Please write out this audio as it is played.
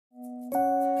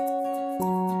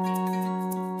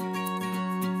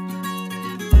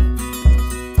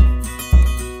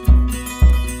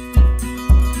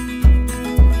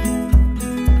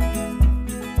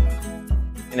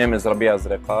name is Rabia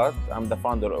Zreqat. I'm the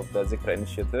founder of the Zikra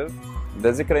Initiative.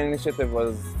 The Zikra Initiative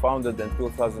was founded in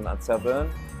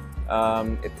 2007.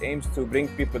 It aims to bring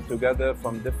people together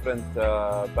from different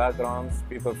backgrounds,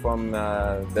 people from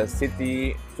the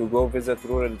city to go visit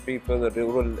rural people,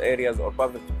 rural areas or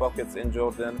poverty pockets in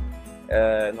Jordan,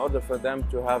 in order for them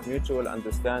to have mutual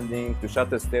understanding, to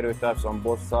shatter stereotypes on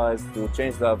both sides, to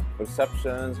change the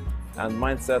perceptions and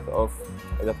mindset of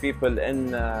the people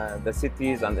in the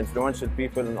cities and influential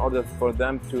people, in order for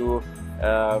them to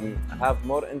have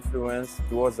more influence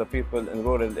towards the people in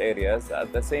rural areas.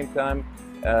 At the same time,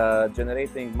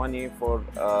 generating money for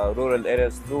rural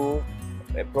areas through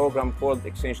a program called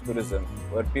exchange tourism,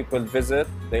 where people visit,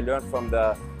 they learn from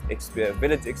the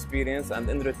village experience, and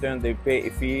in return they pay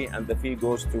a fee, and the fee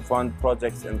goes to fund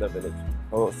projects in the village.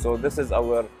 So this is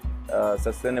our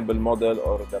sustainable model,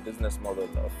 or the business model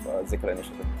of Zikra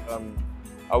Initiative.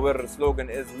 Our slogan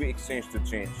is "We exchange to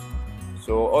change."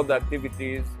 So all the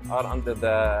activities are under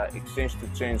the exchange to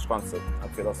change concept and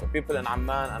philosophy. People in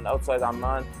Amman and outside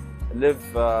Amman live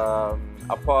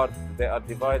apart, they are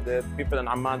divided. People in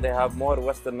Amman, they have more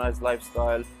westernized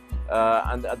lifestyle,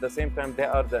 and at the same time they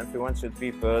are the influential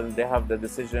people, they have the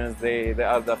decisions, they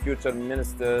are the future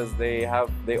ministers,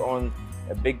 they own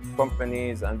big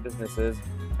companies and businesses.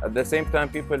 At the same time,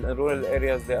 people in rural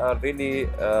areas, they are really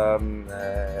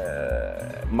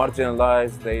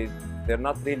marginalized, they're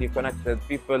not really connected.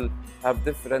 People have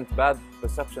different bad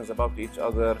perceptions about each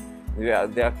other.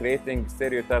 They are creating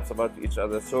stereotypes about each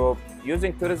other. So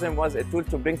using tourism was a tool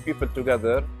to bring people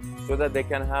together so that they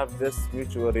can have this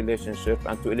mutual relationship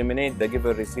and to eliminate the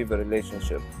giver-receiver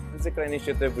relationship. In the Zikra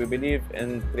Initiative, we believe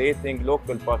in creating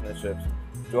local partnerships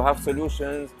to have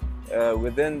solutions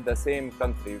within the same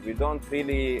country. We don't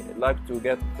really like to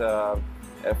get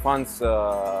funds,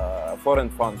 foreign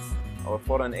funds or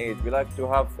foreign aid. We like to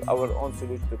have our own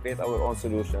solution, to create our own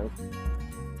solutions.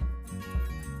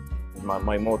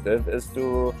 My motive is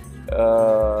to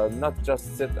not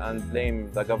just sit and blame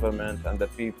the government and the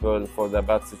people for the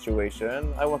bad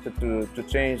situation. I wanted to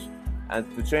change, and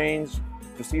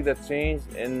to see the change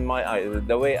in my eyes,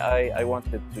 the way I want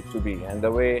it to be and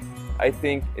the way I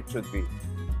think it should be.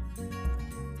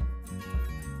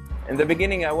 In the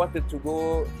beginning, I wanted to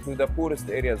go to the poorest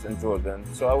areas in Jordan.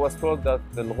 So I was told that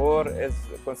the Ghor is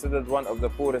considered one of the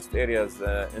poorest areas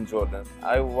in Jordan.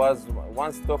 I was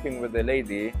once talking with a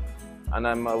lady, and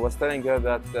I was telling her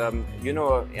that,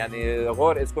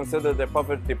 Ghor is considered a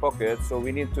poverty pocket, so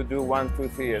we need to do 1, 2,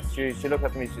 3 years. She looked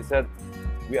at me, she said,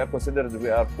 we are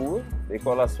poor. They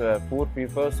call us poor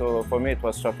people, so for me it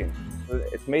was shocking.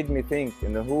 It made me think,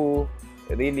 who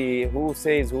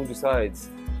decides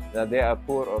that they are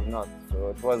poor or not. So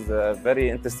it was a very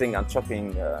interesting and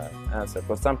shocking answer,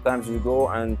 because sometimes we go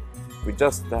and we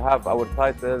just have our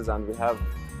titles and we have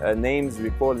names, we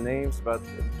call names, but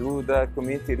do the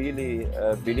community really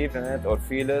believe in it or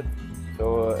feel it?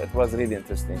 So it was really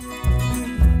interesting.